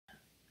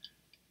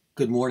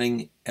Good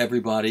morning,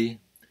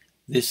 everybody.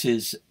 This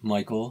is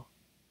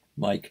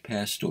Mike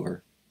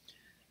Pastor.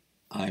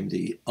 I'm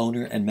the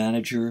owner and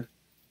manager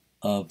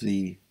of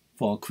the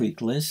Fall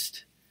Creek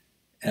List,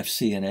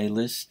 FCNA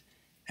list,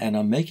 and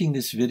I'm making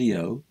this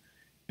video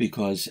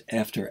because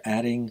after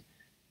adding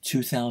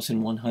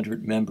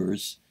 2,100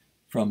 members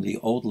from the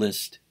old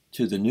list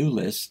to the new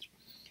list,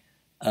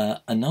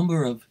 a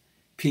number of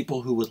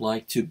people who would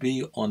like to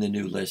be on the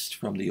new list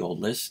from the old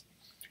list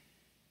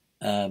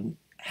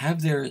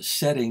have their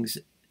settings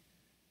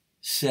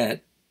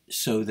set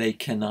so they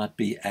cannot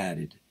be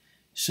added.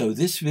 So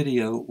this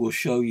video will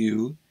show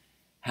you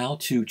how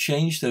to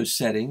change those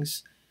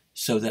settings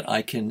so that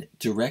I can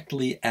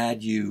directly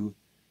add you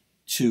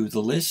to the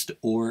list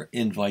or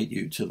invite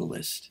you to the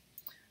list.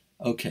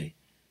 Okay,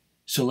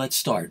 so let's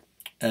start.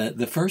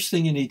 The first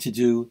thing you need to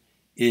do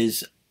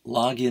is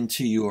log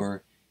into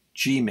your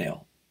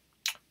Gmail.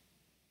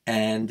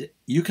 And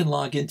you can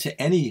log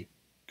into any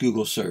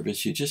Google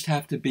service. You just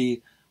have to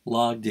be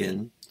logged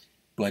in,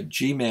 but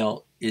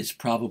Gmail is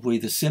probably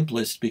the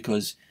simplest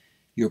because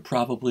you're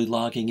probably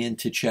logging in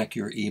to check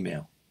your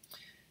email.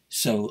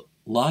 So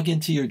log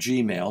into your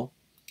Gmail,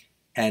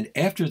 and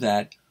after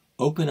that,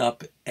 open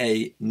up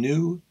a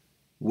new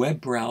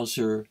web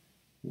browser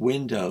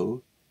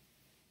window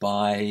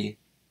by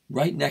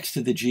right next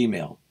to the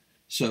Gmail.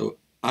 So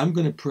I'm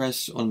going to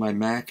press on my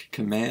Mac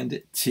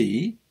Command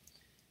T,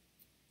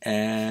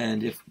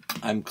 and if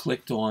I'm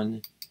click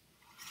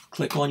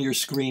on your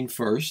screen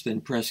first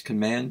and press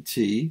Command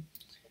T,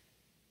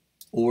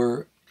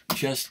 or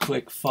just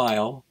click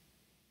File,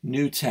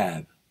 New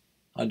Tab.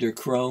 Under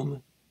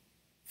Chrome,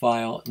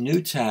 File,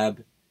 New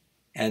Tab,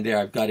 and there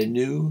I've got a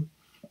new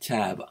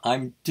tab.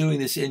 I'm doing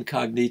this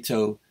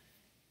incognito.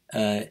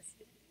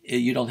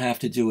 You don't have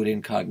to do it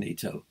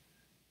incognito.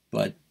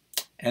 But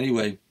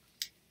anyway,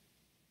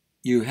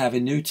 you have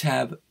a new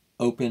tab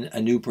open, a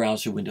new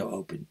browser window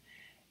open.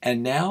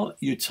 And now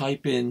you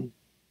type in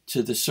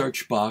to the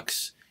search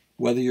box,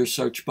 whether your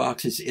search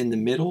box is in the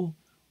middle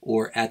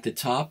or at the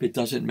top, it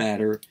doesn't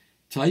matter.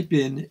 Type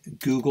in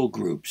Google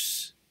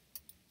Groups.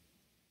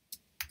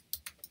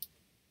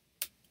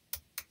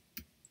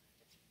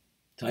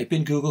 Type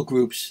in Google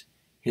Groups,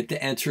 hit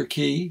the Enter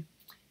key,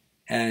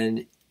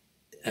 and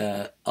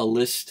a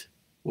list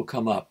will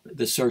come up.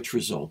 The search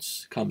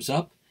results comes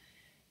up.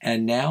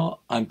 And now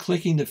I'm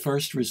clicking the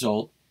first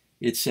result.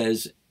 It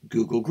says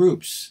Google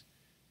Groups.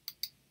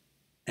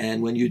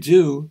 And when you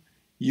do,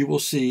 you will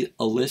see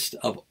a list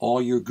of all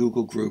your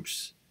Google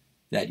Groups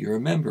that you're a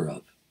member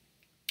of.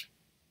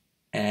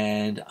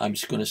 And I'm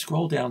just going to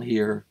scroll down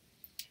here,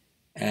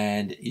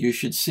 and you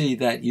should see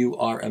that you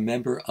are a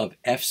member of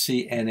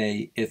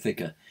FCNA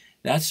Ithaca.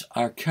 That's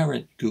our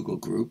current Google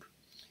group,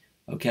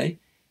 okay?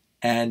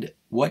 And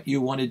what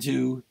you want to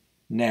do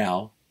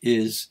now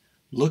is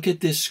look at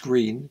this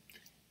screen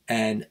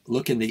and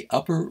look in the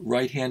upper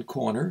right-hand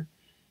corner.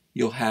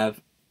 You'll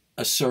have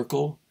a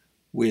circle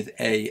with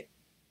a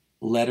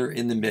letter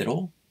in the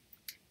middle,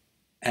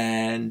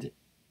 and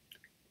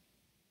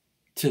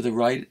to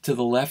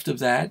the left of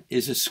that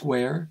is a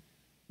square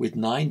with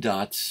 9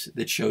 dots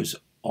that shows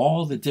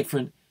all the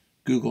different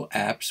Google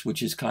apps,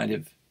 which is kind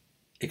of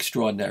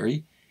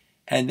extraordinary.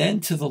 And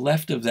then to the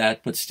left of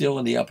that, but still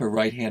in the upper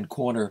right-hand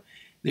corner,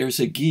 there's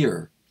a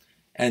gear.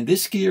 And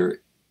this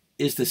gear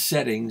is the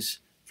settings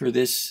for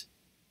this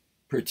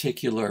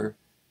particular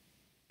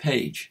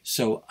page.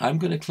 So I'm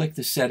going to click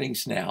the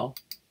settings now.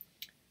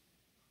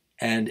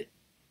 And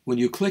when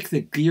you click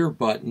the gear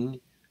button,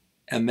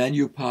 a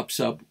menu pops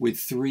up with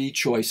 3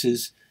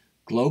 choices: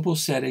 Global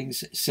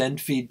Settings,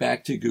 Send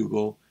Feedback to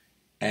Google,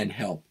 and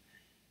Help.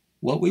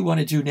 What we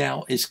want to do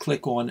now is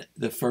click on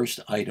the first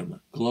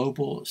item,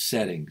 Global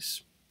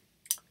Settings.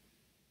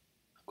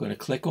 I'm going to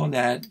click on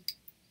that,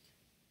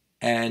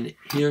 and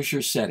here's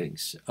your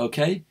settings,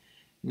 okay?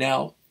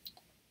 Now,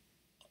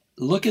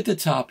 look at the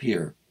top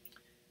here.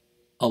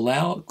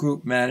 Allow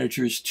group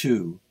managers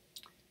to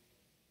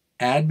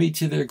add me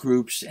to their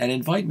groups and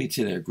invite me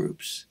to their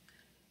groups.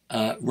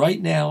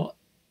 Right now,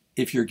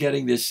 if you're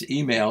getting this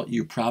email,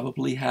 you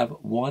probably have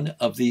one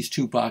of these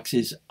 2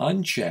 boxes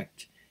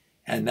unchecked,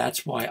 and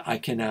that's why I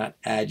cannot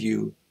add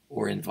you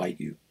or invite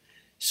you.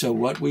 So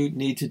what we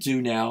need to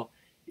do now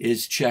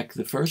is check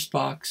the first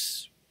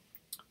box,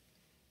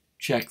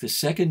 check the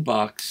second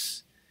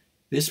box.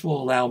 This will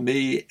allow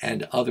me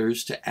and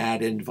others to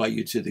add and invite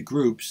you to the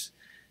groups.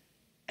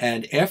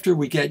 And after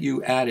we get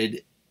you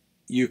added,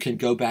 you can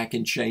go back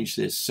and change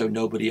this so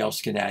nobody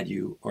else can add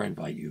you or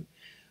invite you.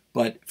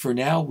 But for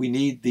now, we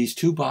need these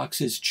 2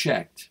 boxes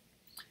checked.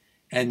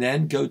 And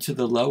then go to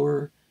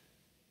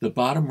the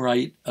bottom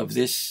right of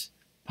this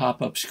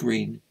pop-up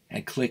screen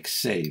and click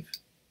Save.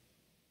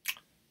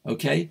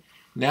 Okay,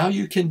 now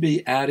you can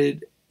be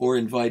added or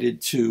invited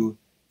to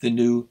the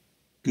new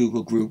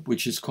Google group,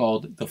 which is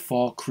called the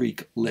Fall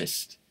Creek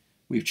List.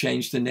 We've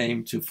changed the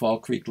name to Fall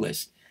Creek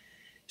List.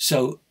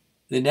 So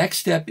the next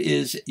step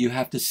is you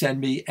have to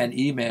send me an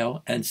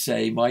email and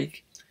say,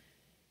 Mike,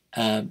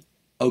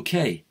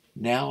 okay,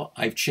 now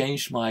I've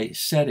changed my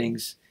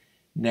settings.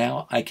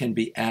 Now I can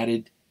be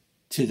added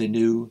to the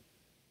new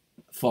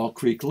Fall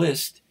Creek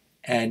list,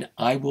 and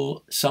I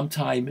will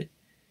sometime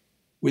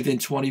within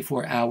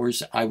 24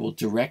 hours, I will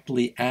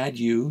directly add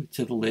you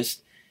to the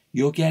list.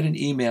 You'll get an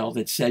email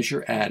that says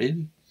you're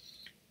added,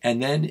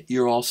 and then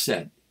you're all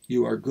set.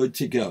 You are good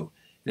to go.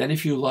 Then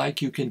if you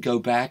like, you can go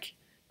back,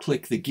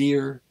 click the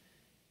gear,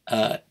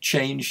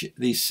 change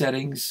these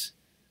settings,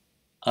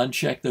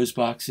 uncheck those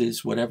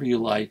boxes, whatever you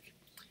like,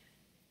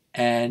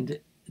 and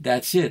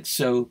that's it.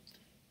 So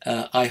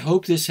I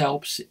hope this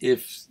helps.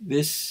 If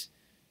this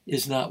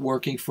is not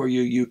working for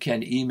you, you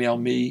can email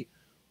me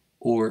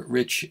or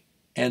Rich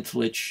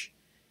Entlich,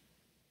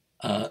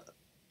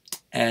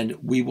 and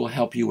we will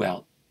help you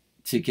out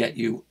to get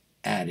you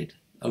added,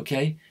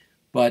 okay?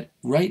 But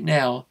right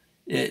now,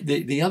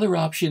 the other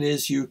option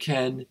is you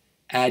can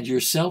add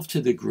yourself to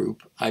the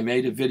group. I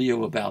made a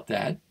video about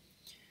that.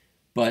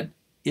 But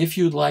if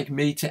you'd like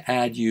me to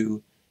add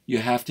you, you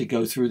have to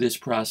go through this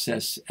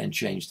process and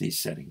change these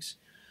settings.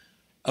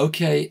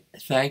 Okay,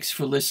 thanks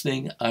for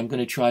listening. I'm going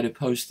to try to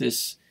post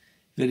this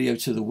video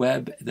to the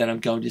web. Then I'm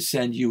going to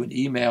send you an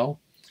email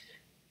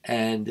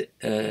and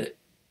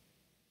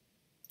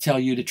tell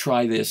you to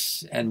try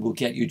this, and we'll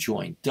get you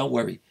joined. Don't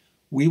worry.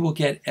 We will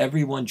get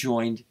everyone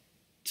joined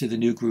to the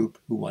new group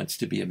who wants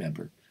to be a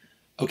member.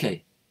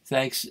 Okay,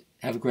 thanks.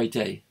 Have a great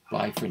day.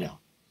 Bye for now.